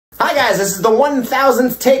guys, this is the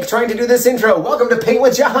 1000th take trying to do this intro. Welcome to Paint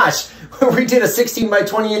with Josh. We did a 16 by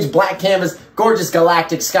 20 inch black canvas, gorgeous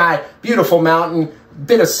galactic sky, beautiful mountain,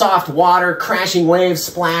 bit of soft water, crashing waves,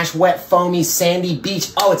 splash, wet, foamy, sandy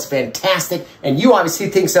beach. Oh, it's fantastic. And you obviously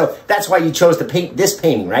think so. That's why you chose to paint this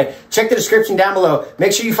painting, right? Check the description down below.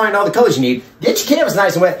 Make sure you find all the colors you need. Get your canvas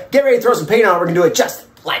nice and wet. Get ready to throw some paint on it. We're going to do it just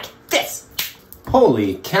like this.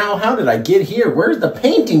 Holy cow, how did I get here? Where did the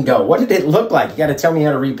painting go? What did it look like? You got to tell me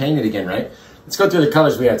how to repaint it again, right? Let's go through the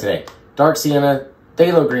colors we have today. Dark sienna,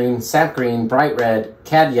 phthalo green, sap green, bright red,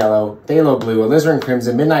 cad yellow, phthalo blue, alizarin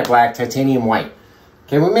crimson, midnight black, titanium white.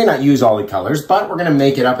 Okay, we may not use all the colors, but we're going to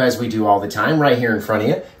make it up as we do all the time right here in front of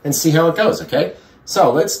you and see how it goes, okay?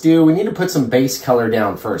 So we need to put some base color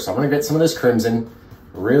down first. So I'm going to get some of this crimson.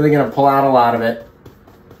 Really going to pull out a lot of it.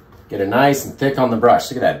 Get it nice and thick on the brush.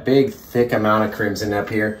 Look at that big, thick amount of crimson up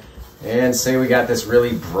here. And say we got this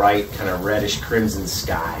really bright, kind of reddish crimson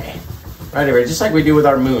sky. Right here, just like we do with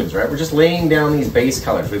our moons, right? We're just laying down these base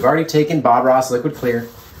colors. We've already taken Bob Ross Liquid Clear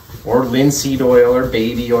or linseed oil or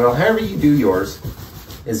baby oil, however you do yours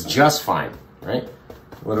is just fine, right?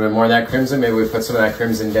 A little bit more of that crimson. Maybe we put some of that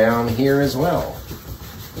crimson down here as well.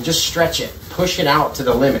 And just stretch it, push it out to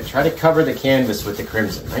the limit. Try to cover the canvas with the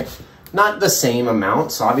crimson, right? Not the same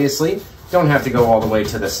amounts, obviously. Don't have to go all the way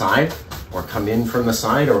to the side or come in from the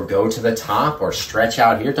side or go to the top or stretch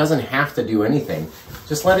out here. It doesn't have to do anything.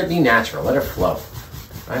 Just let it be natural, let it flow,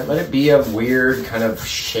 right? Let it be a weird kind of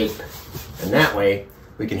shape. And that way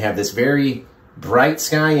we can have this very bright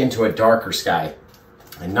sky into a darker sky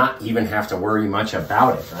and not even have to worry much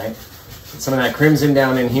about it, right? Get some of that crimson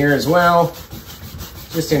down in here as well.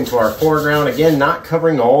 Just into our foreground. Again, not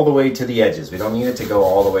covering all the way to the edges. We don't need it to go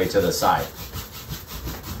all the way to the side.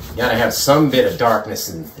 You gotta have some bit of darkness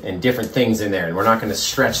and different things in there, and we're not gonna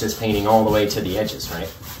stretch this painting all the way to the edges,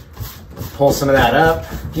 right? Pull some of that up,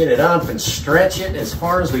 get it up and stretch it as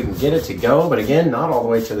far as we can get it to go, but again, not all the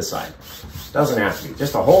way to the side. Doesn't have to be.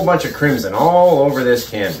 Just a whole bunch of crimson all over this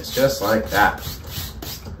canvas, just like that.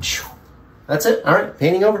 That's it. All right,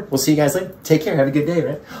 painting over. We'll see you guys later. Take care. Have a good day,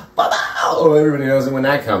 right? Bye-bye. Oh, everybody knows it when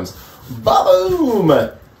that comes. Ba-boom. All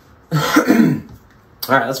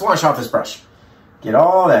right, let's wash off this brush. Get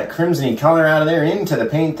all that crimsony color out of there into the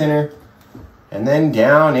paint thinner and then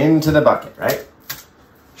down into the bucket, right?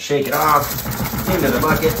 Shake it off into the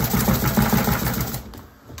bucket.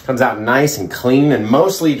 Comes out nice and clean and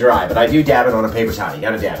mostly dry, but I do dab it on a paper towel. You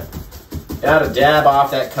gotta dab it. Gotta dab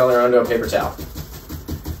off that color onto a paper towel.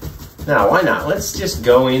 Now, why not? Let's just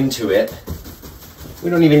go into it. We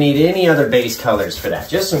don't even need any other base colors for that.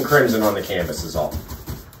 Just some crimson on the canvas is all.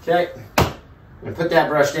 Okay, I'm gonna put that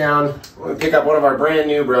brush down. We're gonna pick up one of our brand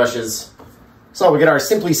new brushes. So we get our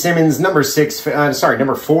Simply Simmons number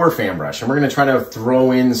 4 fan brush, and we're gonna try to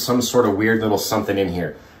throw in some sort of weird little something in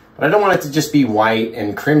here. But I don't want it to just be white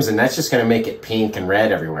and crimson. That's just gonna make it pink and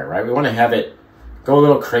red everywhere, right? We wanna have it go a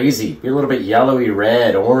little crazy, be a little bit yellowy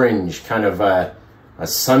red, orange, kind of a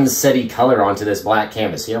sunsetty color onto this black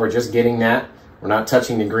canvas. Yeah, we're just getting that. We're not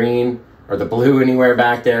touching the green or the blue anywhere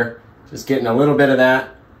back there. Just getting a little bit of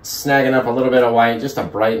that, snagging up a little bit of white just to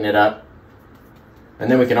brighten it up. And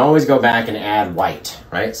then we can always go back and add white,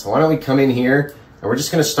 right? So why don't we come in here and we're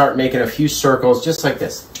just gonna start making a few circles just like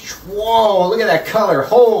this. Whoa, look at that color.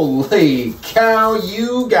 Holy cow,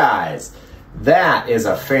 you guys. That is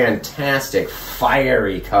a fantastic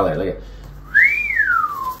fiery color. Look at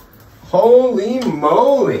holy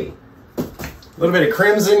moly. A little bit of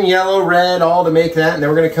crimson, yellow, red, all to make that. And then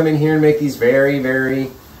we're going to come in here and make these very,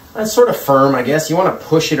 very, sort of firm, I guess. You want to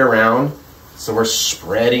push it around. So we're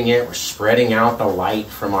spreading it. We're spreading out the light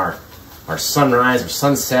from our sunrise or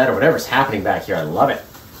sunset or whatever's happening back here. I love it.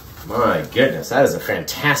 My goodness, that is a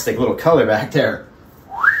fantastic little color back there.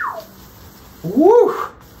 Woo!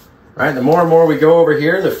 All right, the more and more we go over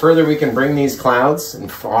here, the further we can bring these clouds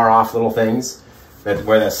and far off little things.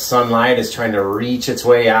 Where the sunlight is trying to reach its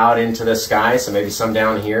way out into the sky. So maybe some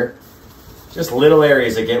down here. Just little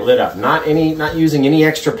areas that get lit up. Not using any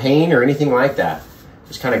extra paint or anything like that.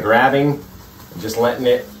 Just kind of grabbing and just letting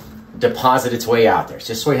it deposit its way out there.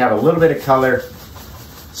 Just so we have a little bit of color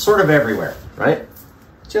sort of everywhere, right?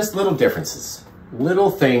 Just little differences.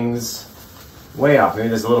 Little things way off. Maybe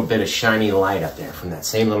there's a little bit of shiny light up there from that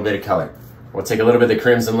same little bit of color. We'll take a little bit of the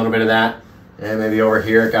crimson, a little bit of that. And maybe over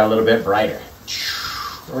here it got a little bit brighter.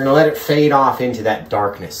 We're going to let it fade off into that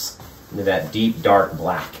darkness, into that deep, dark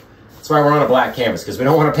black. That's why we're on a black canvas, because we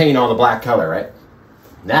don't want to paint all the black color, right?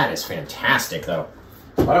 That is fantastic, though.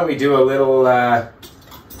 Why don't we do a little, it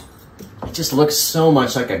just looks so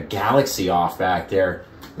much like a galaxy off back there.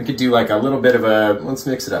 We could do like a little bit of a, let's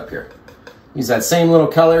mix it up here. Use that same little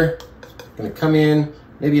color. Going to come in,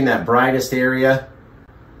 maybe in that brightest area.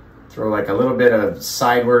 Throw like a little bit of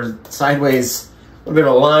sideways, a little bit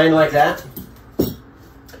of a line like that.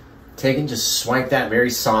 Take and just swipe that very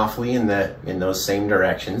softly in those same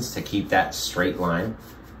directions to keep that straight line.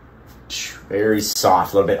 Very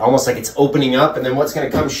soft, a little bit, almost like it's opening up, and then what's going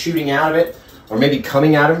to come shooting out of it, or maybe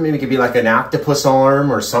coming out of it, maybe it could be like an octopus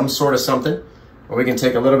arm or some sort of something. Or we can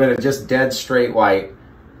take a little bit of just dead straight white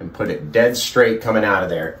and put it dead straight coming out of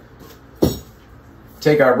there.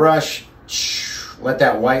 Take our brush, let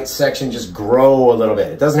that white section just grow a little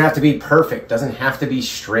bit. It doesn't have to be perfect, doesn't have to be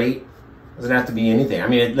straight, doesn't have to be anything. I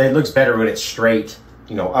mean, it looks better when it's straight,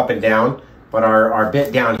 you know, up and down, but our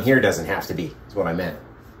bit down here doesn't have to be, is what I meant.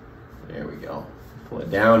 There we go. Pull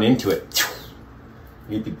it down into it.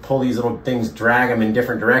 You can pull these little things, drag them in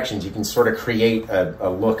different directions. You can sort of create a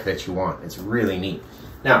look that you want. It's really neat.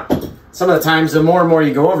 Now, some of the times, the more and more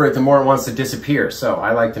you go over it, the more it wants to disappear. So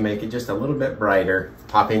I like to make it just a little bit brighter.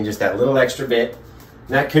 Pop in just that little extra bit. And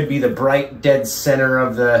that could be the bright, dead center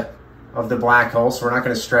of the black hole. So we're not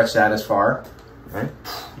going to stretch that as far. Right?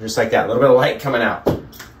 Just like that, a little bit of light coming out.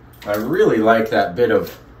 I really like that bit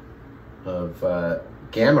of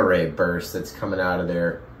gamma ray burst that's coming out of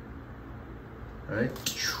there. Right?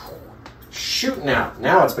 Shooting out.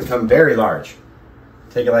 Now it's become very large.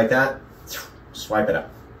 Take it like that. Swipe it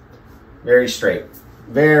up. Very straight.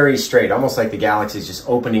 Very straight. Almost like the galaxy is just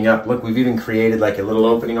opening up. Look, we've even created like a little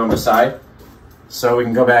opening on the side. So we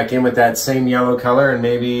can go back in with that same yellow color and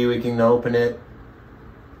maybe we can open it,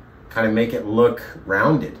 kind of make it look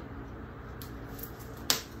rounded.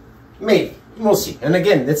 Maybe. We'll see. And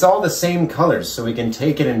again, it's all the same colors, so we can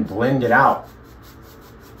take it and blend it out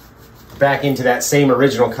back into that same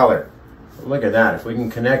original color. Look at that. If we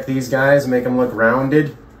can connect these guys, make them look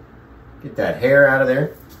rounded, get that hair out of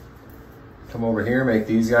there. Come over here, make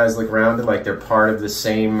these guys look rounded like they're part of the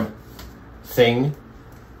same thing.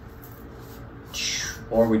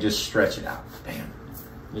 Or we just stretch it out. Bam.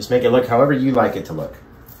 Just make it look however you like it to look.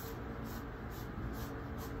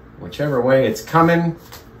 Whichever way it's coming,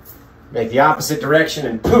 make the opposite direction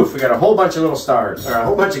and poof, we got a whole bunch of little stars, or a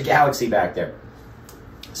whole bunch of galaxy back there.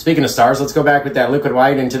 Speaking of stars, let's go back with that liquid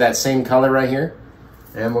white into that same color right here.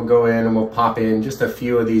 And we'll go in and we'll pop in just a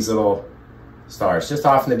few of these little stars, just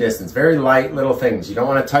off in the distance. Very light little things. You don't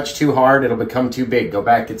want to touch too hard, it'll become too big. Go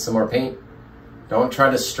back, get some more paint. Don't try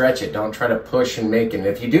to stretch it. Don't try to push and make it. And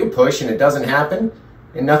if you do push and it doesn't happen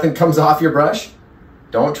and nothing comes off your brush,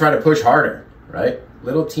 don't try to push harder, right?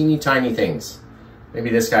 Little teeny tiny things. Maybe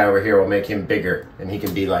this guy over here will make him bigger and he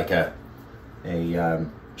can be like a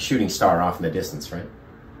shooting star off in the distance, right?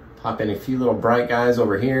 Pop in a few little bright guys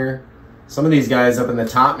over here. Some of these guys up in the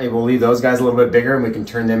top, maybe we'll leave those guys a little bit bigger and we can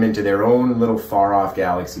turn them into their own little far off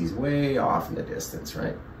galaxies way off in the distance,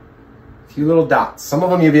 right? A few little dots. Some of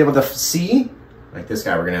them you'll be able to see, like this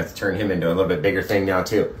guy, we're gonna have to turn him into a little bit bigger thing now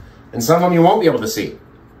too. And some of them you won't be able to see,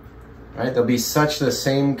 right? They'll be such the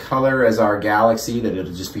same color as our galaxy that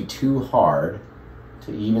it'll just be too hard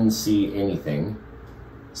to even see anything,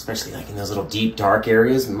 especially like in those little deep dark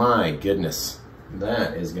areas. My goodness,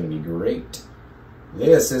 that is gonna be great.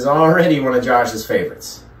 This is already one of Josh's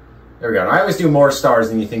favorites. There we go. And I always do more stars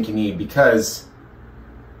than you think you need because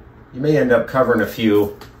you may end up covering a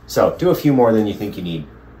few. So do a few more than you think you need.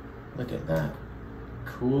 Look at that.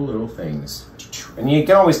 Cool little things. And you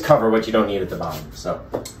can always cover what you don't need at the bottom. So,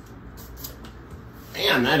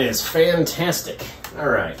 man, that is fantastic. All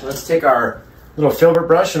right, let's take our little filbert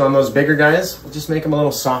brush, and on those bigger guys, we'll just make them a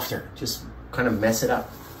little softer. Just kind of mess it up.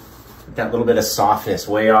 That little bit of softness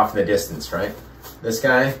way off in the distance, right? This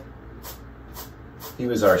guy, he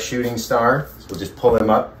was our shooting star, so we'll just pull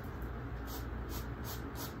him up.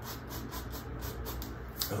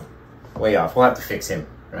 Oh, way off. We'll have to fix him,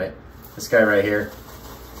 right? This guy right here,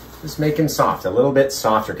 just make him soft, a little bit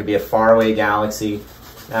softer. Could be a faraway galaxy.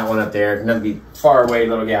 That one up there, another be far away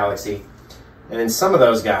little galaxy. And then some of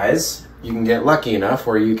those guys, you can get lucky enough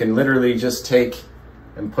where you can literally just take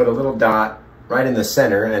and put a little dot right in the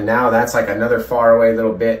center, and now that's like another far away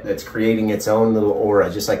little bit that's creating its own little aura,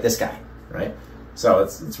 just like this guy, right? So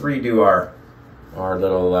let's redo our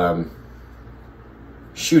little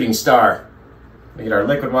shooting star. We get our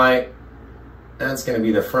liquid white. That's going to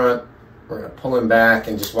be the front. We're going to pull him back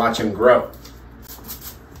and just watch him grow.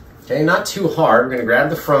 Okay, not too hard. We're going to grab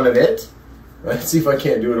the front of it. Right? Let's see if I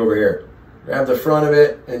can't do it over here. Grab the front of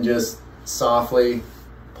it and just softly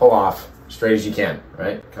pull off straight as you can,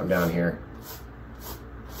 right? Come down here.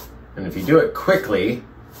 And if you do it quickly,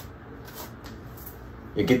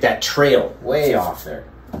 you get that trail way off there.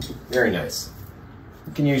 Very nice.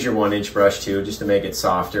 You can use your 1-inch brush too, just to make it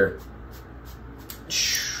softer.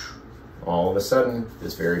 All of a sudden,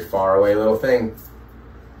 this very far away little thing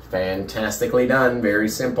Fantastically done, very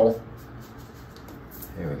simple.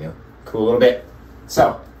 There we go, cool little bit.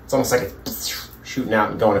 So, it's almost like a shooting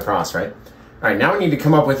out and going across, right? All right, now we need to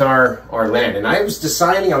come up with our land. And I was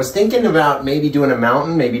deciding, I was thinking about maybe doing a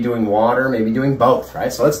mountain, maybe doing water, maybe doing both,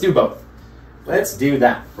 right? So let's do both. Let's do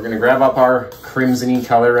that. We're gonna grab up our crimson-y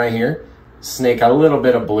color right here, snake a little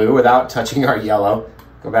bit of blue without touching our yellow,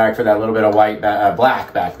 go back for that little bit of white,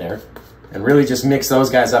 black back there, and really just mix those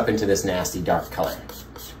guys up into this nasty dark color.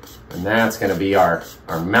 And that's gonna be our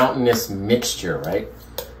mountainous mixture, right?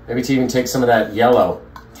 Maybe to even take some of that yellow,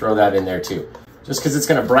 throw that in there too, just because it's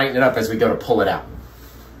gonna brighten it up as we go to pull it out.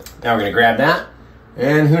 Now we're gonna grab that,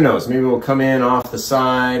 and who knows, maybe we'll come in off the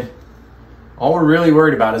side. All we're really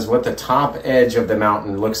worried about is what the top edge of the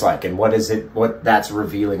mountain looks like and what that's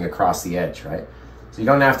revealing across the edge, right? So you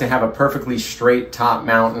don't have to have a perfectly straight top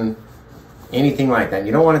mountain, anything like that.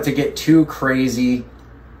 You don't want it to get too crazy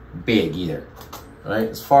big either, right?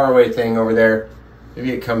 This far away thing over there,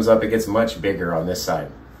 maybe it comes up, it gets much bigger on this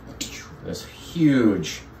side. This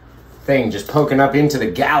huge thing just poking up into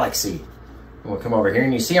the galaxy. And we'll come over here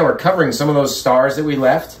and you see how we're covering some of those stars that we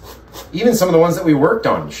left, even some of the ones that we worked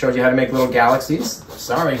on. Showed you how to make little galaxies.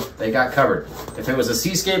 Sorry, they got covered. If it was a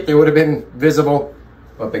seascape, they would have been visible,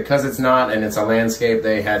 but because it's not and it's a landscape,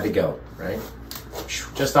 they had to go, right?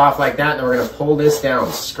 Just off like that, and we're gonna pull this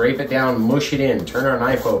down, scrape it down, mush it in, turn our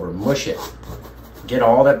knife over, mush it. Get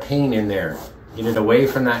all that paint in there. Get it away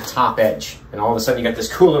from that top edge. And all of a sudden you got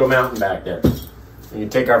this cool little mountain back there. And you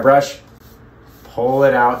take our brush, pull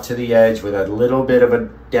it out to the edge with a little bit of a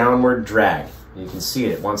downward drag. You can see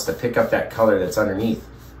it wants to pick up that color that's underneath.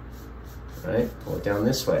 Right? Pull it down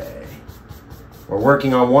this way. We're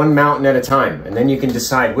working on one mountain at a time, and then you can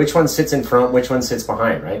decide which one sits in front, which one sits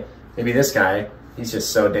behind, right? Maybe this guy, he's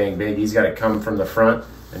just so dang big, he's got to come from the front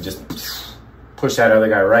and just push that other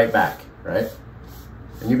guy right back, right?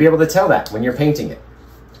 And you'll be able to tell that when you're painting it.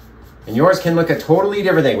 And yours can look a totally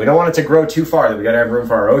different thing. We don't want it to grow too far, that we got to have room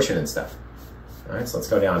for our ocean and stuff. All right, so let's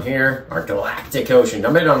go down here, our galactic ocean.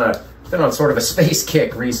 I've been on sort of a space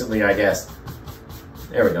kick recently, I guess.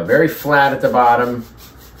 There we go, very flat at the bottom,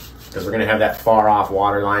 because we're gonna have that far off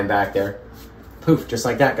water line back there. Poof, just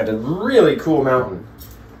like that, got a really cool mountain.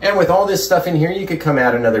 And with all this stuff in here, you could come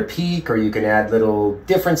add another peak, or you can add little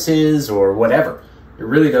differences or whatever. It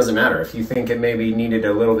really doesn't matter. If you think it maybe needed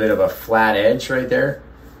a little bit of a flat edge right there,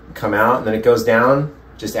 come out and then it goes down,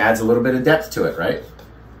 just adds a little bit of depth to it, right?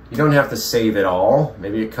 You don't have to save it all.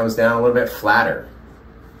 Maybe it comes down a little bit flatter.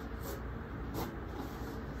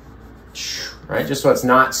 Right, just so it's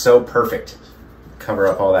not so perfect. Cover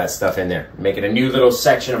up all that stuff in there. Make it a new little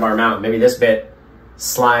section of our mountain. Maybe this bit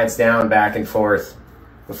slides down back and forth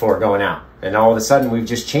before going out. And all of a sudden we've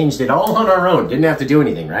just changed it all on our own. Didn't have to do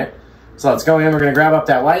anything, right? So let's go in, we're gonna grab up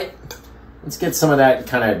that white. Let's get some of that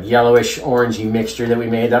kind of yellowish orangey mixture that we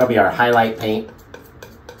made. That'll be our highlight paint.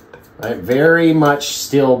 Right, very much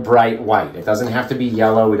still bright white. It doesn't have to be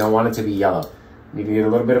yellow. We don't want it to be yellow. We can get a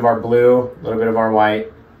little bit of our blue, a little bit of our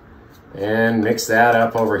white, and mix that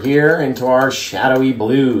up over here into our shadowy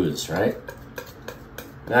blues, right?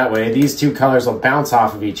 That way, these two colors will bounce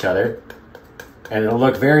off of each other, and it'll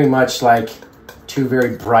look very much like two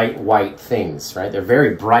very bright white things, right? They're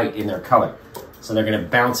very bright in their color, so they're gonna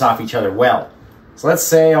bounce off each other well. So let's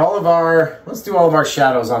say let's do all of our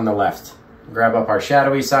shadows on the left. Grab up our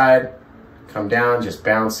shadowy side, come down, just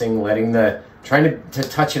bouncing, trying to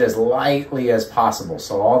touch it as lightly as possible,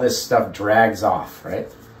 so all this stuff drags off,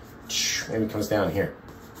 right? Maybe it comes down here,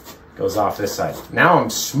 goes off this side. Now I'm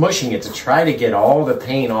smushing it to try to get all the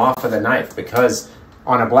paint off of the knife, because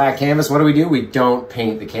on a black canvas, what do? We don't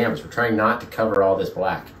paint the canvas. We're trying not to cover all this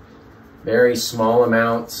black. Very small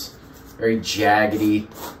amounts, very jaggedy,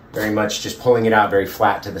 very much just pulling it out very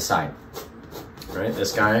flat to the side. Right,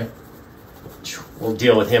 this guy, we'll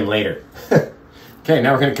deal with him later. Okay,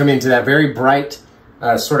 now we're gonna come into that very bright,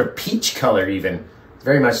 sort of peach color even.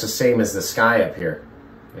 Very much the same as the sky up here.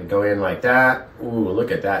 And go in like that. Ooh, look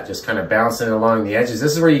at that, just kind of bouncing along the edges.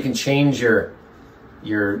 This is where you can change your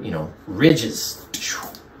ridges.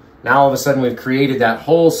 Now all of a sudden we've created that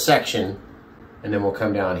whole section, and then we'll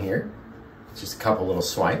come down here. Just a couple little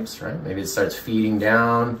swipes, right? Maybe it starts feeding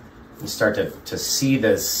down. You start to see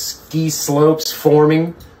the ski slopes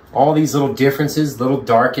forming. All these little differences, little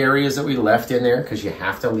dark areas that we left in there, because you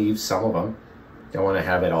have to leave some of them. Don't want to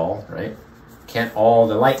have it all, right?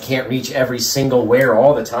 The light can't reach every single where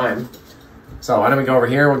all the time. So why don't we go over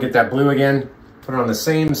here, we'll get that blue again, put it on the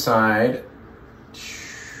same side.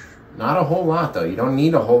 Not a whole lot though, you don't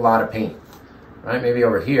need a whole lot of paint, right? Maybe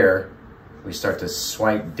over here, we start to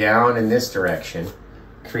swipe down in this direction,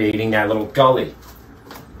 creating that little gully.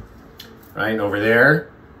 Right, and over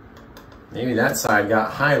there, maybe that side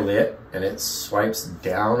got high lit and it swipes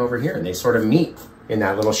down over here and they sort of meet in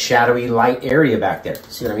that little shadowy light area back there.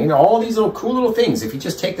 See what I mean? All these little cool little things, if you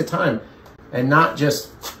just take the time and not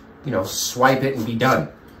just, you know, swipe it and be done.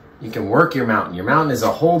 You can work your mountain. Your mountain is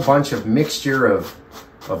a whole bunch of mixture of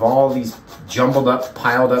all these jumbled up,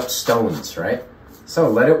 piled up stones, right? So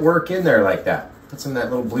let it work in there like that. Put some of that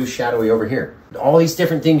little blue shadowy over here. All these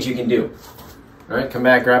different things you can do. All right, come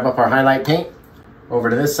back, grab up our highlight paint. Over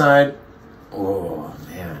to this side. Oh,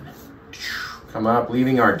 man. Come up,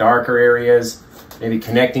 leaving our darker areas. Maybe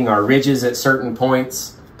connecting our ridges at certain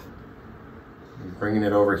points. Bringing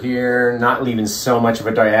it over here. Not leaving so much of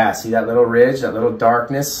a dark. Yeah, see that little ridge, that little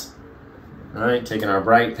darkness? All right, taking our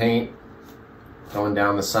bright paint. Going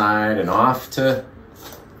down the side and off to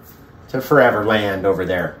forever land over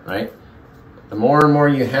there, right? The more and more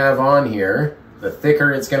you have on here, the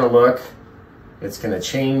thicker it's gonna look. It's gonna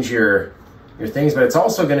change your things, but it's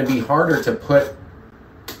also gonna be harder to put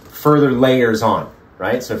further layers on,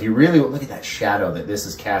 right? So if you really, look at that shadow that this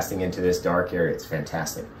is casting into this dark area, it's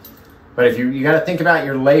fantastic. But if you gotta think about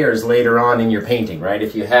your layers later on in your painting, right?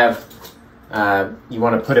 If you have, you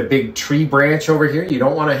wanna put a big tree branch over here, you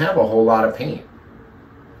don't wanna have a whole lot of paint.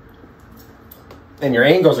 And your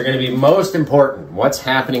angles are going to be most important. What's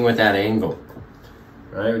happening with that angle?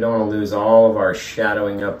 Right? We don't want to lose all of our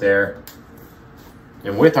shadowing up there.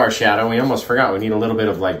 And with our shadow, we almost forgot we need a little bit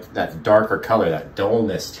of like that darker color, that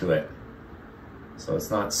dullness to it. So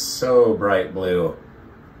it's not so bright blue.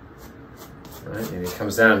 Right? Maybe it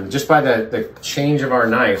comes down just by the change of our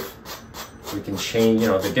knife. We can change, you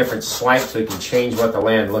know, the different swipes. We can change what the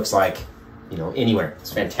land looks like, you know, anywhere.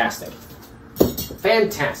 It's fantastic.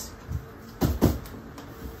 Fantastic.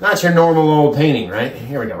 Not your normal old painting, right?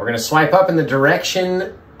 Here we go. We're going to swipe up in the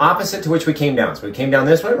direction opposite to which we came down. So we came down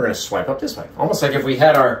this way, we're going to swipe up this way. Almost like if we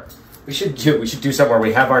had our, we should do something where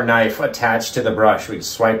we have our knife attached to the brush. We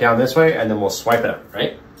swipe down this way and then we'll swipe it up,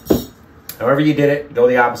 right? However you did it, go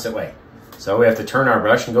the opposite way. So we have to turn our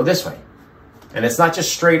brush and go this way. And it's not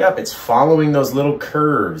just straight up, it's following those little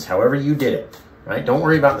curves, however you did it, right? Don't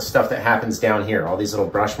worry about the stuff that happens down here. All these little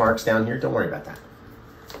brush marks down here, don't worry about that.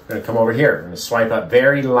 We're going to come over here. We're going to swipe up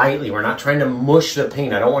very lightly. We're not trying to mush the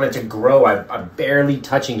paint. I don't want it to grow. I'm barely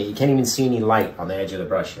touching it. You can't even see any light on the edge of the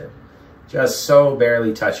brush here. Just so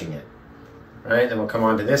barely touching it. All right, then we'll come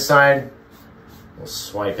on to this side. We'll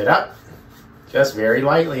swipe it up. Just very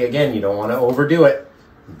lightly. Again, you don't want to overdo it.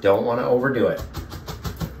 You don't want to overdo it.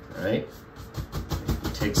 All right.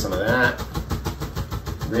 Take some of that.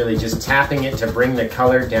 Really just tapping it to bring the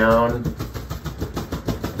color down.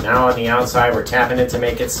 Now on the outside, we're tapping it to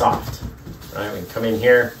make it soft. All right, we can come in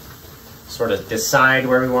here, sort of decide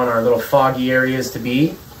where we want our little foggy areas to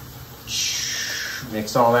be.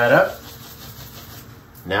 Mix all that up.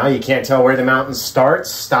 Now you can't tell where the mountain starts,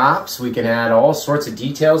 stops. We can add all sorts of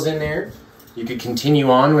details in there. You could continue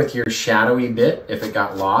on with your shadowy bit if it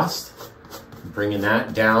got lost. Bringing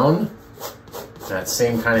that down, that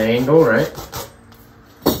same kind of angle, right?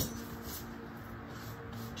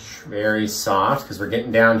 Very soft because we're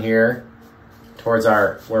getting down here towards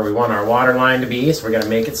where we want our water line to be. So we're going to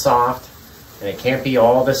make it soft and it can't be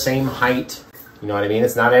all the same height. You know what I mean?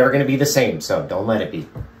 It's not ever going to be the same. So don't let it be.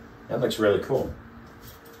 That looks really cool.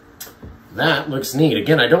 That looks neat.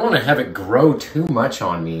 Again, I don't want to have it grow too much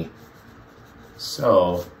on me.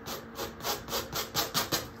 So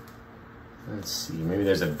let's see, maybe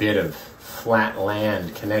there's a bit of flat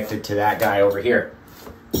land connected to that guy over here.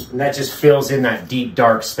 And that just fills in that deep,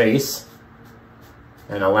 dark space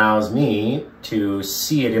and allows me to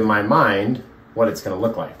see it in my mind, what it's going to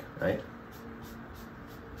look like, right?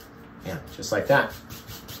 Yeah, just like that.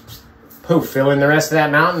 Poof, fill in the rest of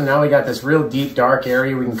that mountain. Now we got this real deep, dark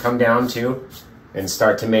area we can come down to and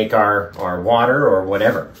start to make our water or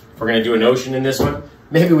whatever. If we're going to do an ocean in this one,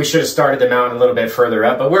 maybe we should have started the mountain a little bit further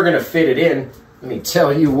up, but we're going to fit it in. Let me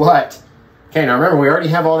tell you what. Okay, now remember, we already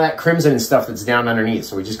have all that crimson stuff that's down underneath.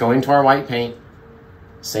 So we just go into our white paint.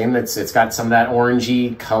 Same, it's got some of that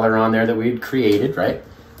orangey color on there that we had created, right?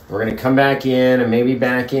 We're gonna come back in and maybe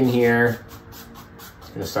back in here.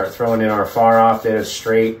 Gonna start throwing in our far off bit of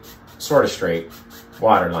straight, sort of straight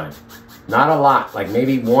water line. Not a lot, like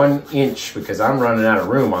maybe 1 inch because I'm running out of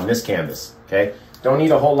room on this canvas, okay? Don't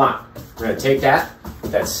need a whole lot. We're gonna take that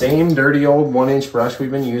same dirty old 1-inch brush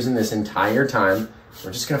we've been using this entire time.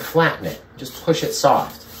 We're just gonna flatten it, just push it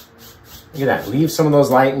soft. Look at that, leave some of those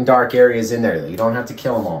light and dark areas in there. You don't have to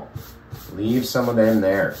kill them all. Leave some of them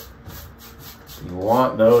there. You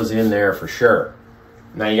want those in there for sure.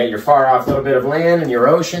 Now you got your far off little bit of land and your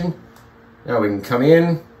ocean. Now we can come in,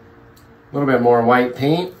 a little bit more white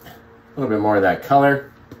paint, a little bit more of that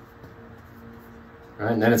color. All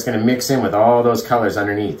right, and then it's gonna mix in with all those colors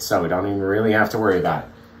underneath, so we don't even really have to worry about it.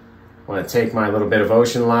 I wanna take my little bit of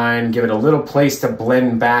ocean line, give it a little place to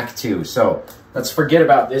blend back to. So let's forget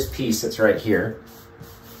about this piece that's right here.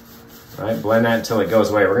 All right, blend that until it goes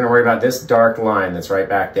away. We're gonna worry about this dark line that's right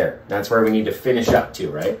back there. That's where we need to finish up to,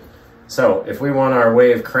 right? So if we want our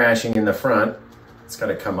wave crashing in the front, it's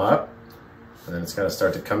gotta come up, and then it's gotta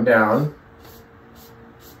start to come down.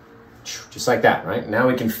 Just like that, right? Now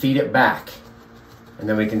we can feed it back. And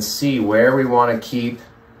then we can see where we wanna keep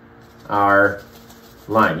our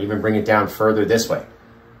line. Even bring it down further this way.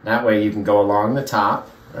 That way you can go along the top,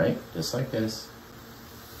 right? Just like this.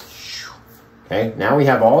 Okay, now we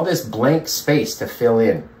have all this blank space to fill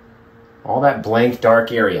in. All that blank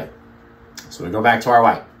dark area. So we go back to our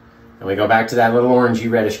white. And we go back to that little orangey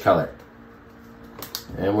reddish color.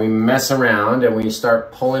 And we mess around and we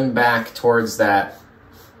start pulling back towards that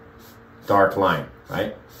dark line,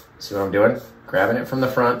 right? See what I'm doing? Grabbing it from the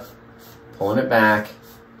front, pulling it back,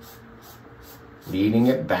 leading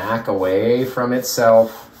it back away from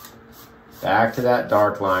itself, back to that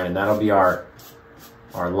dark line, and that'll be our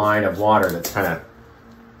line of water that's kind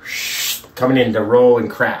of coming in to roll and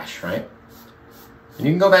crash, right? And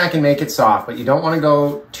you can go back and make it soft, but you don't want to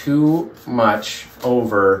go too much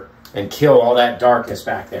over and kill all that darkness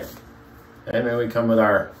back there. And then we come with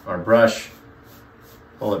our brush,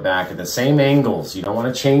 pull it back at the same angles. You don't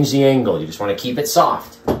want to change the angle, you just want to keep it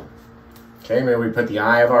soft. Okay, maybe we put the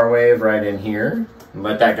eye of our wave right in here and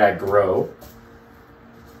let that guy grow.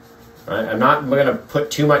 Right? I'm not going to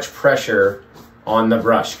put too much pressure on the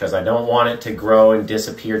brush because I don't want it to grow and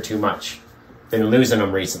disappear too much. Been losing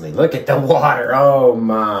them recently. Look at the water. Oh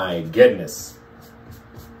my goodness.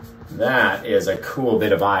 That is a cool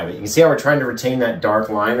bit of eye. But you can see how we're trying to retain that dark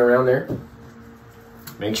line around there.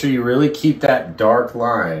 Make sure you really keep that dark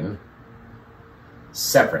line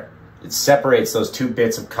separate. It separates those two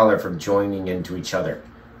bits of color from joining into each other,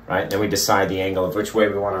 right? Then we decide the angle of which way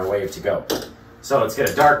we want our wave to go. So let's get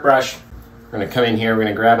a dark brush. We're gonna come in here, we're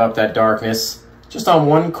gonna grab up that darkness just on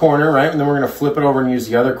one corner, right? And then we're gonna flip it over and use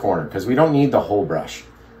the other corner because we don't need the whole brush.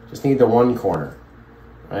 Just need the one corner,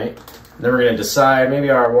 right? And then we're gonna decide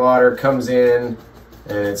maybe our water comes in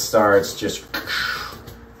and it starts just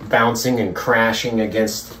bouncing and crashing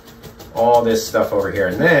against all this stuff over here.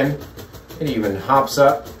 And then it even hops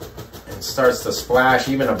up and starts to splash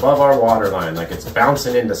even above our water line, like it's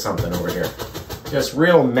bouncing into something over here. Just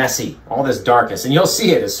real messy, all this darkness. And you'll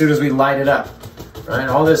see it as soon as we light it up, right?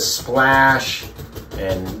 All this splash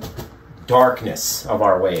and darkness of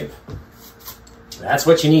our wave. That's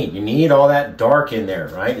what you need. You need all that dark in there,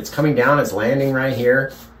 right? It's coming down, it's landing right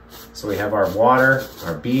here. So we have our water,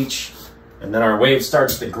 our beach, and then our wave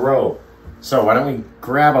starts to grow. So why don't we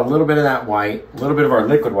grab a little bit of that white, a little bit of our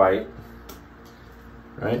liquid white,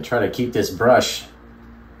 right? Try to keep this brush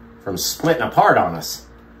from splitting apart on us.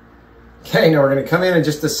 Okay, now we're gonna come in and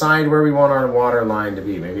just decide where we want our water line to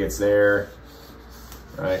be. Maybe it's there,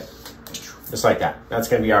 right? Just like that. That's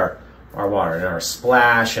gonna be our water and our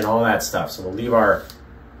splash and all that stuff. So we'll leave our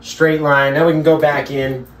straight line. Now we can go back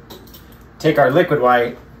in, take our liquid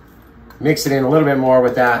white, mix it in a little bit more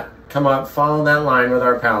with that, come up, follow that line with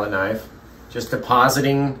our palette knife, just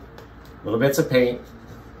depositing little bits of paint,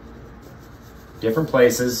 different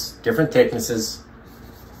places, different thicknesses,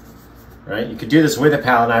 right? You could do this with a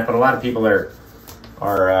palette knife, but a lot of people are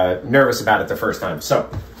nervous about it the first time. So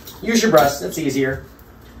use your brush, that's easier.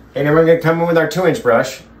 And then we're gonna come in with our 2-inch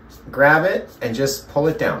brush, grab it and just pull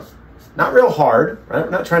it down. Not real hard, right? We're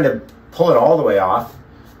not trying to pull it all the way off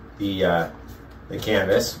the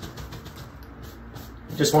canvas.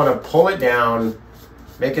 You just wanna pull it down,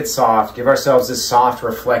 make it soft, give ourselves this soft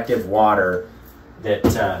reflective water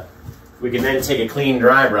that we can then take a clean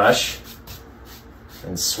dry brush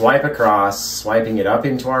and swipe across, swiping it up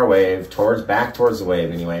into our wave, back towards the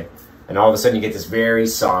wave anyway. And all of a sudden you get this very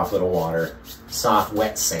soft little water, soft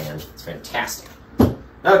wet sand. It's fantastic.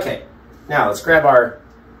 Okay, now let's grab our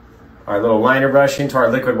little liner brush into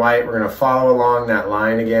our liquid white. We're gonna follow along that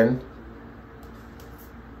line again.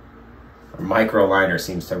 Our micro liner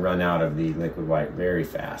seems to run out of the liquid white very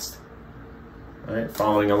fast. All right,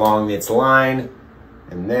 following along its line,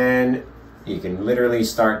 and then you can literally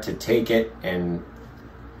start to take it and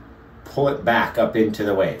pull it back up into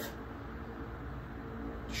the wave.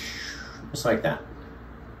 Just like that.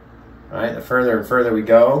 All right, the further and further we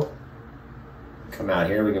go, come out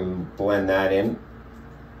here, we can blend that in.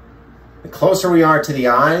 The closer we are to the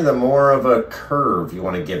eye, the more of a curve you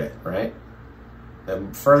want to give it, right? The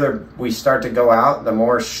further we start to go out, the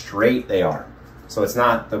more straight they are. So it's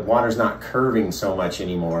not, the water's not curving so much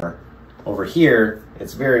anymore. Over here,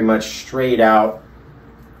 it's very much straight out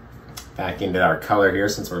back into our color here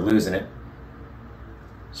since we're losing it.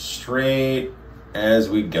 Straight as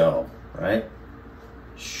we go, right?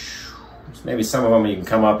 Maybe some of them you can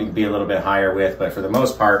come up, you can be a little bit higher with, but for the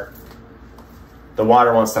most part, the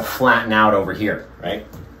water wants to flatten out over here, right?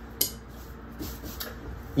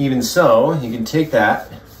 Even so, you can take that,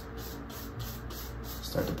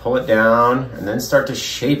 start to pull it down, and then start to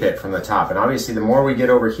shape it from the top. And obviously, the more we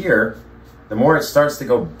get over here, the more it starts to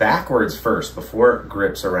go backwards first before it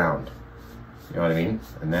grips around. You know what I mean?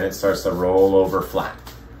 And then it starts to roll over flat,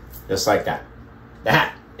 just like that.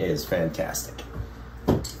 That is fantastic.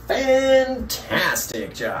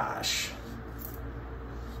 Fantastic, Josh.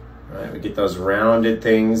 All right, we get those rounded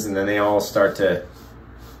things, and then they all start to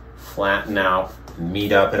flatten out and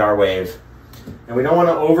meet up at our wave. And we don't want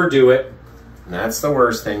to overdo it. And that's the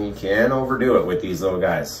worst thing. You can overdo it with these little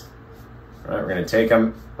guys. All right, we're going to take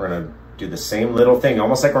them. We're going to do the same little thing,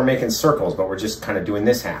 almost like we're making circles, but we're just kind of doing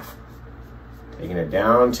this half. Taking it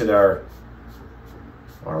down to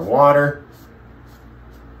our water.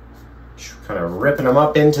 Kind of ripping them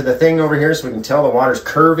up into the thing over here so we can tell the water's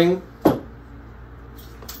curving.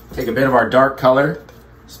 Take a bit of our dark color,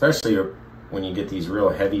 especially when you get these real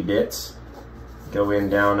heavy bits. Go in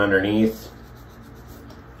down underneath.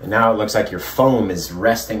 And now it looks like your foam is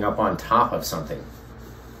resting up on top of something.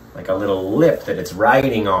 Like a little lip that it's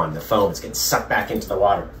riding on, the foam. It's getting sucked back into the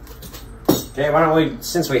water. Okay, why don't we,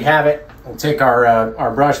 since we have it, we'll take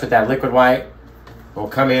our brush with that liquid white. We'll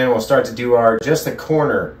come in, we'll start to do just the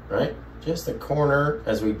corner, right? Just the corner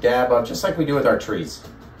as we dab up, just like we do with our trees.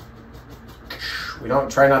 We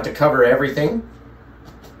don't try not to cover everything.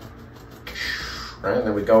 Right, and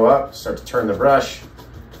then we go up, start to turn the brush,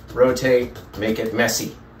 rotate, make it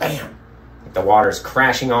messy. Bam! Like the water's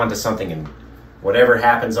crashing onto something and whatever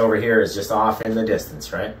happens over here is just off in the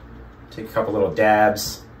distance, right? Take a couple little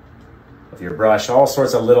dabs of your brush, all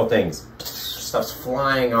sorts of little things. Stuff's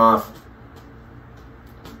flying off,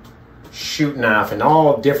 shooting off in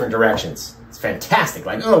all different directions. It's fantastic.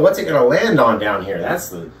 Like, oh, what's it gonna land on down here?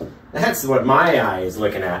 That's what my eye is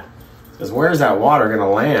looking at. Because where's that water gonna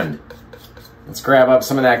land? Let's grab up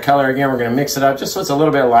some of that color again. We're gonna mix it up just so it's a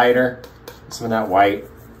little bit lighter. Some of that white,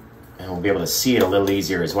 and we'll be able to see it a little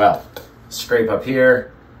easier as well. Scrape up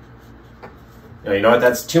here. You know what?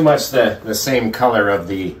 That's too much the same color of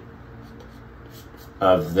the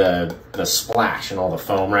splash and all the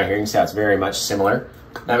foam right here. You can see how it's very much similar.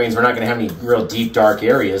 That means we're not going to have any real deep dark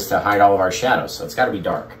areas to hide all of our shadows, so it's got to be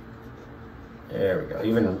dark. There we go.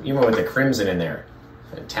 Even with the crimson in there,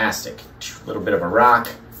 fantastic. A little bit of a rock,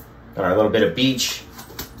 got our little bit of beach.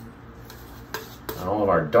 All of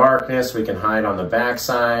our darkness we can hide on the back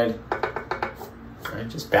side. All right,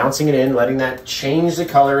 just bouncing it in, letting that change the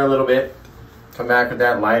color a little bit. Come back with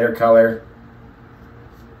that lighter color.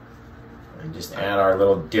 And just add our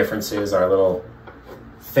little differences, our little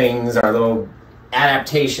things, our little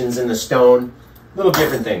adaptations in the stone. Little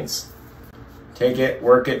different things. Take it,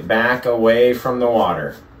 work it back away from the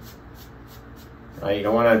water. Right, you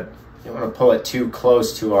don't want to pull it too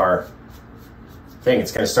close to our thing.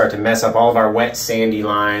 It's going to start to mess up all of our wet sandy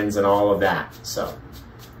lines and all of that. So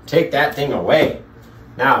take that thing away.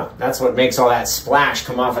 Now that's what makes all that splash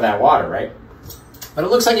come off of that water, right? But it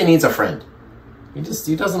looks like it needs a friend. He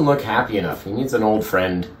doesn't look happy enough. He needs an old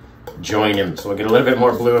friend. Join him. So we'll get a little bit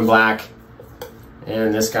more blue and black.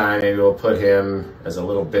 And this guy, maybe we'll put him as a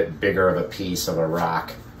little bit bigger of a piece of a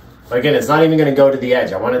rock. But again, it's not even going to go to the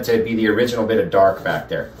edge. I want it to be the original bit of dark back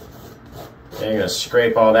there. Okay, I'm going to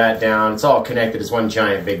scrape all that down. It's all connected as one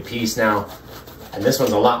giant big piece now. And this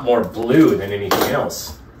one's a lot more blue than anything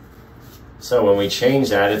else. So when we change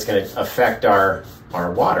that, it's going to affect our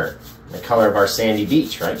water, the color of our sandy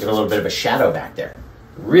beach, right? Give a little bit of a shadow back there.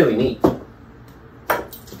 Really neat.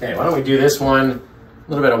 Okay, why don't we do this one? A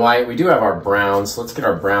little bit of white. We do have our brown, so let's get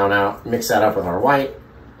our brown out, mix that up with our white.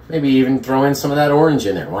 Maybe even throw in some of that orange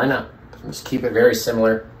in there. Why not? Just keep it very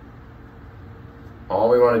similar. All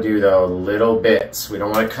we want to do, though, little bits. We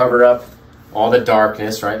don't want to cover up all the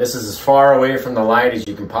darkness, right? This is as far away from the light as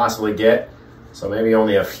you can possibly get. So maybe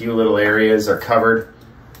only a few little areas are covered.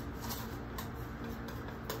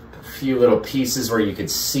 A few little pieces where you could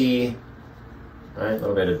see, right? A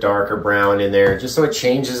little bit of darker brown in there, just so it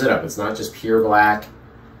changes it up. It's not just pure black.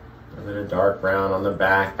 A little bit of dark brown on the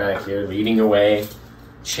back here, leading away,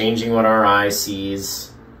 changing what our eye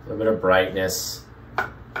sees. A little bit of brightness, a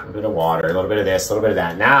little bit of water, a little bit of this, a little bit of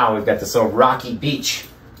that. Now we've got this little rocky beach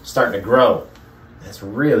starting to grow. That's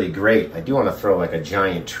really great. I do want to throw like a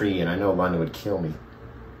giant tree, and I know London would kill me.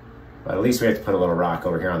 But at least we have to put a little rock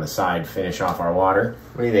over here on the side, finish off our water.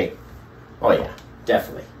 What do you think? Oh yeah,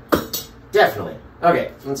 definitely. Definitely.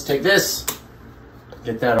 Okay, let's take this.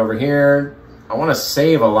 Get that over here. I want to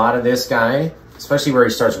save a lot of this guy, especially where he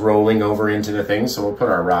starts rolling over into the thing. So we'll put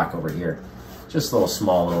our rock over here. Just a little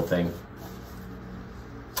small little thing.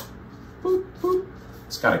 Boop, boop.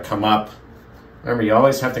 It's got to come up. Remember, you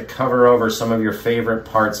always have to cover over some of your favorite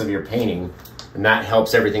parts of your painting, and that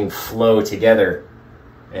helps everything flow together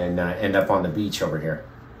and end up on the beach over here.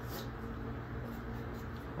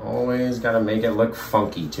 Always got to make it look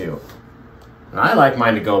funky too. And I like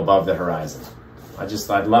mine to go above the horizon. I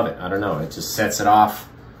love it. I don't know. It just sets it off,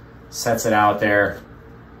 sets it out there.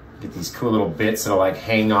 Get these cool little bits that'll like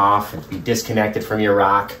hang off and be disconnected from your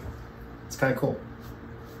rock. It's kind of cool.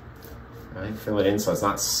 All right, fill it in so it's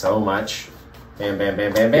not so much. Bam, bam,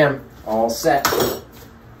 bam, bam, bam. All set.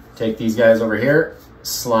 Take these guys over here,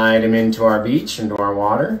 slide them into our beach, into our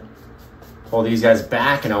water. Pull these guys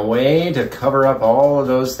back and away to cover up all of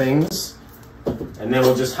those things. And then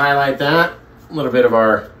we'll just highlight that. A little bit of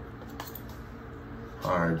our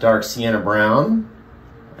dark sienna brown.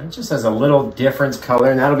 It just has a little different color,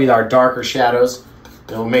 and that'll be our darker shadows.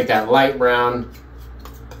 And we'll make that light brown,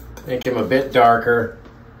 make him a bit darker,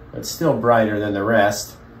 but still brighter than the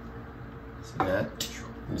rest. See that?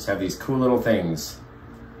 We just have these cool little things.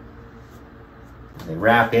 They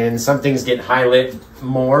wrap in. Some things get highlit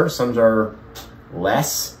more, some are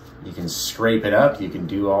less. You can scrape it up. You can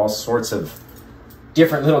do all sorts of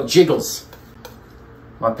different little jiggles.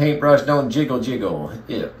 My paintbrush don't jiggle jiggle,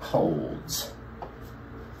 it holds.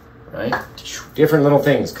 Right? Different little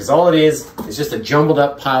things, because all it is just a jumbled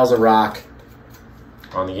up piles of rock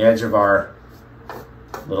on the edge of our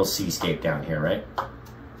little seascape down here, right?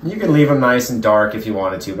 You can leave them nice and dark if you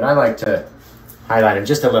wanted to, but I like to highlight them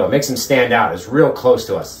just a little, makes them stand out. It's real close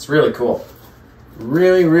to us. It's really cool.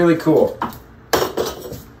 Really, really cool.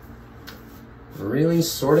 Really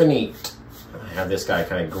sort of neat. Have this guy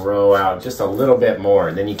kind of grow out just a little bit more,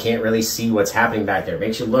 and then you can't really see what's happening back there.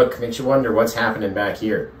 Makes you look, makes you wonder what's happening back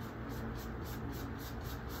here.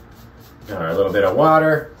 Got our little bit of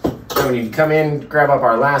water. Then we need to come in, grab up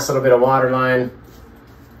our last little bit of water line,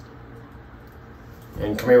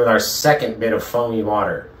 and come in with our second bit of foamy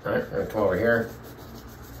water. All right, we're gonna come over here.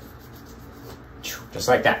 Just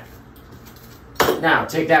like that. Now,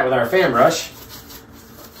 take that with our fan brush,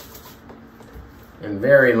 and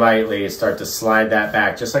very lightly start to slide that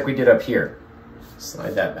back, just like we did up here.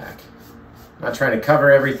 Slide that back. Not trying to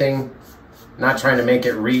cover everything, not trying to make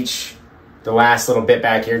it reach the last little bit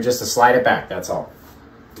back here, just to slide it back, that's all.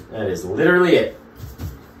 That is literally it.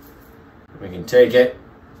 We can take it,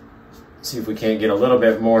 see if we can't get a little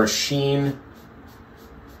bit more sheen.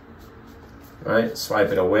 All right, swipe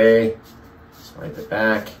it away, swipe it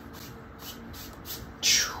back.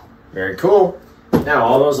 Very cool. Now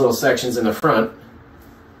all those little sections in the front,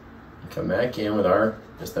 come back in with our,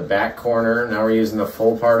 just the back corner. Now we're using the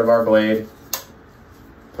full part of our blade.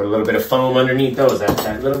 Put a little bit of foam underneath those.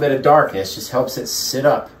 That little bit of darkness just helps it sit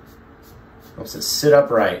up. Helps it sit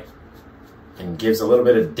upright and gives a little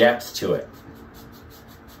bit of depth to it.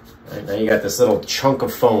 Right, now you got this little chunk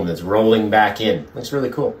of foam that's rolling back in. Looks really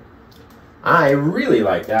cool. I really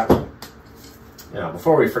like that one. Now,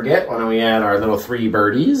 before we forget, why don't we add our little 3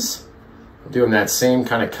 birdies. Do them that same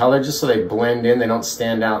kind of color just so they blend in. They don't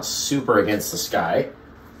stand out super against the sky.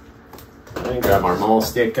 And grab our mole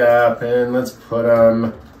stick up and let's put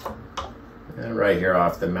them right here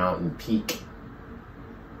off the mountain peak.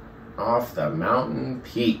 Off the mountain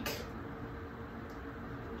peak.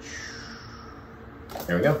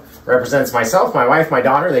 There we go. Represents myself, my wife, my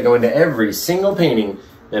daughter. They go into every single painting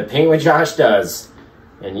that Paint with Josh does.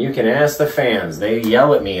 And you can ask the fans. They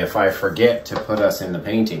yell at me if I forget to put us in the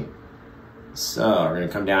painting. So we're gonna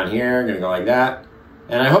come down here, gonna go like that.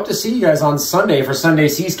 And I hope to see you guys on Sunday for Sunday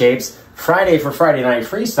Seascapes, Friday for Friday Night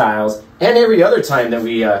Freestyles, and every other time that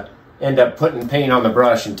we end up putting paint on the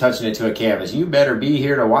brush and touching it to a canvas. You better be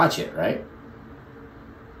here to watch it, right?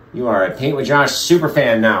 You are a Paint with Josh super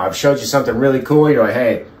fan now. I've showed you something really cool. You're like,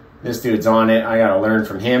 hey, this dude's on it. I gotta learn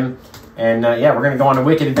from him. And yeah, we're gonna go on a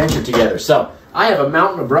wicked adventure together. So I have a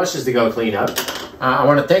mountain of brushes to go clean up. I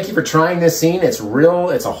want to thank you for trying this scene. It's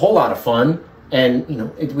a whole lot of fun. And, you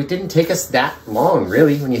know, it didn't take us that long,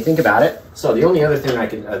 really, when you think about it. So the only other thing I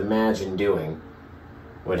can imagine doing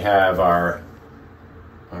would have our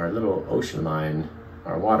little ocean line,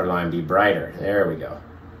 our water line be brighter. There we go.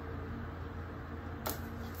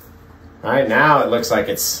 All right, now it looks like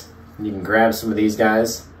you can grab some of these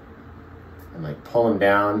guys and like pull them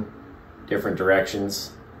down different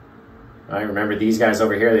directions. All right, remember these guys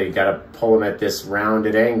over here, they got to pull them at this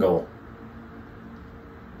rounded angle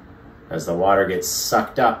as the water gets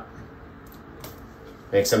sucked up.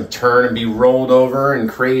 Makes them turn and be rolled over and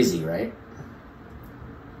crazy, right?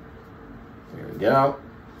 There we go.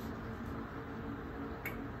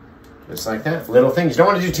 Just like that. Little things. You don't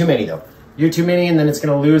want to do too many though. You do too many and then it's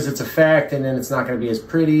going to lose its effect and then it's not going to be as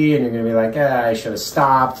pretty and you're going to be like, I should have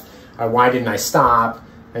stopped. Why didn't I stop?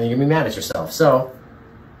 And you're going to be mad at yourself. So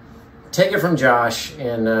take it from Josh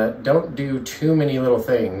and don't do too many little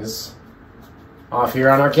things off here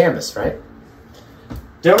on our canvas, right?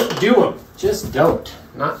 Don't do them. Just don't.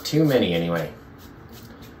 Not too many anyway.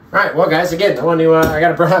 All right, well, guys, again, I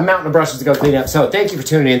got a mountain of brushes to go clean up. So thank you for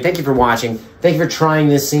tuning in. Thank you for watching. Thank you for trying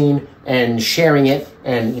this scene and sharing it.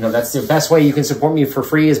 And, you know, that's the best way you can support me for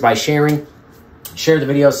free is by sharing. Share the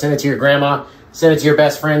video, send it to your grandma, send it to your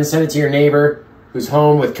best friend, send it to your neighbor who's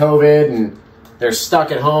home with COVID and they're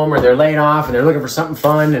stuck at home or they're laid off and they're looking for something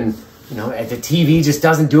fun and, you know, the TV just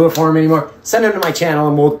doesn't do it for them anymore. Send them to my channel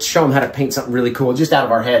and we'll show them how to paint something really cool just out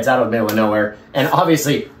of our heads, out of the middle of nowhere, and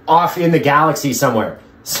obviously off in the galaxy somewhere.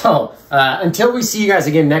 So, until we see you guys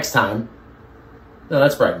again next time. No,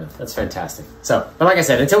 that's bright enough. That's fantastic. So, but like I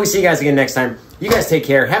said, until we see you guys again next time, you guys take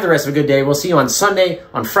care. Have the rest of a good day. We'll see you on Sunday,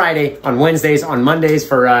 on Friday, on Wednesdays, on Mondays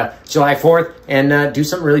for July 4th, and do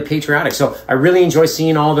something really patriotic. So, I really enjoy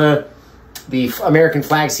seeing all the American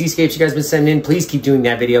flag seascapes you guys have been sending in. Please keep doing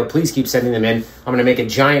that video. Please keep sending them in. I'm going to make a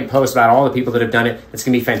giant post about all the people that have done it. It's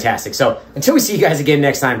going to be fantastic. So, until we see you guys again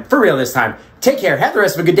next time, for real this time, take care. Have the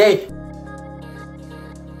rest of a good day.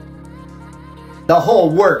 The whole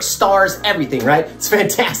works, stars, everything, right? It's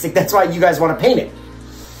fantastic. That's why you guys want to paint it.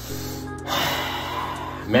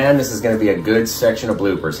 Man, this is going to be a good section of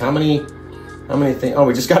bloopers. How many things? Oh,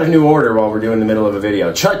 we just got a new order while we're doing the middle of a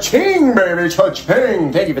video. Cha-ching, baby,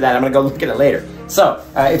 cha-ching. Thank you for that. I'm going to go look at it later. So,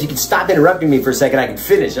 if you could stop interrupting me for a second, I can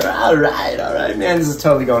finish. All right, man. This is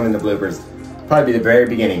totally going into bloopers. Probably the very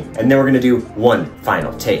beginning. And then we're going to do one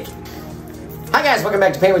final take. Hi guys, welcome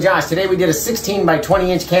back to Paint with Josh. Today we did a 16 by 20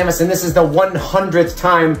 inch canvas and this is the 100th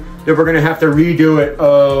time that we're gonna have to redo it.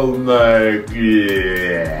 Oh my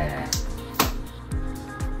god.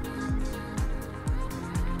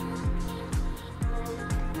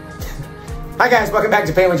 Hi guys, welcome back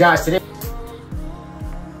to Paint with Josh. Today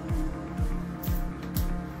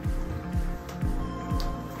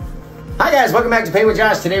Hi guys, welcome back to Paint with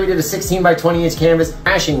Josh. Today we did a 16 by 20 inch canvas,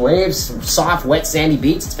 crashing waves, soft, wet, sandy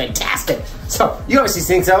beach. It's fantastic. So, you obviously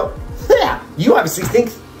think so. Yeah, you obviously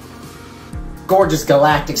think gorgeous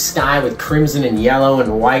galactic sky with crimson and yellow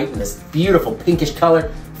and white and this beautiful pinkish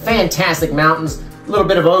color. Fantastic mountains, a little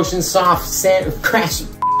bit of ocean, soft sand, crashy.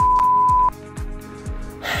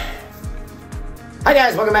 Hi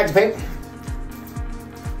guys, welcome back to Paint.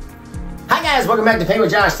 Hi guys, welcome back to Paint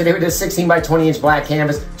with Josh. Today we did a 16 by 20 inch black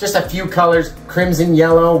canvas. Just a few colors, crimson,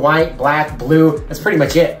 yellow, white, black, blue. That's pretty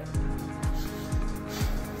much it.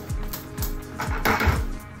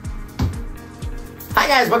 Hi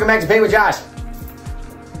guys, welcome back to Paint with Josh.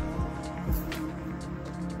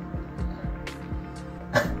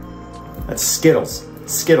 That's Skittles.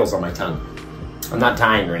 Skittles on my tongue. I'm not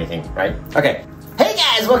dying or anything, right? Okay. Hey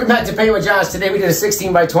guys, welcome back to Paint with Josh. Today we did a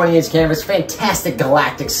 16 by 20 inch canvas. Fantastic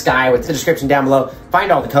galactic sky with the description down below.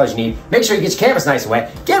 Find all the colors you need. Make sure you get your canvas nice and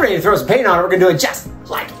wet. Get ready to throw some paint on it. We're gonna do it just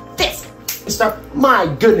like this. My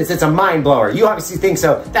goodness, it's a mind blower. You obviously think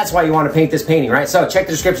so. That's why you want to paint this painting, right? So check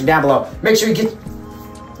the description down below. Make sure you get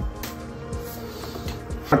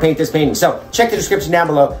to paint this painting. So check the description down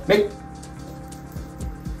below.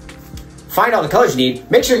 Find all the colors you need.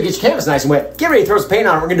 Make sure you get your canvas nice and wet. Get ready to throw some paint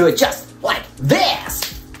on it. We're gonna do it just like this.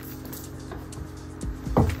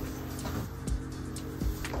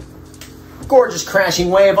 Gorgeous crashing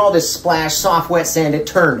wave, all this splash, soft wet sand. It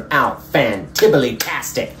turned out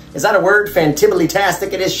fantibbly-tastic. Is that a word?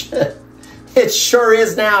 Fantibbly-tastic? It is. It sure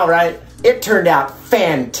is now, right? It turned out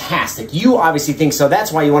fantastic. You obviously think so.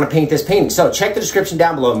 That's why you want to paint this painting. So check the description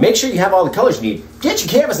down below. Make sure you have all the colors you need. Get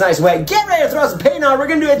your canvas nice and wet. Get ready to throw some paint on. We're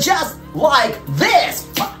going to do it just like this.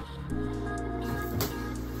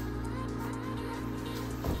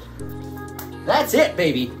 That's it,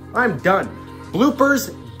 baby. I'm done.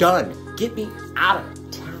 Bloopers done. Get me out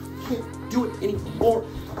of town. Can't do it anymore.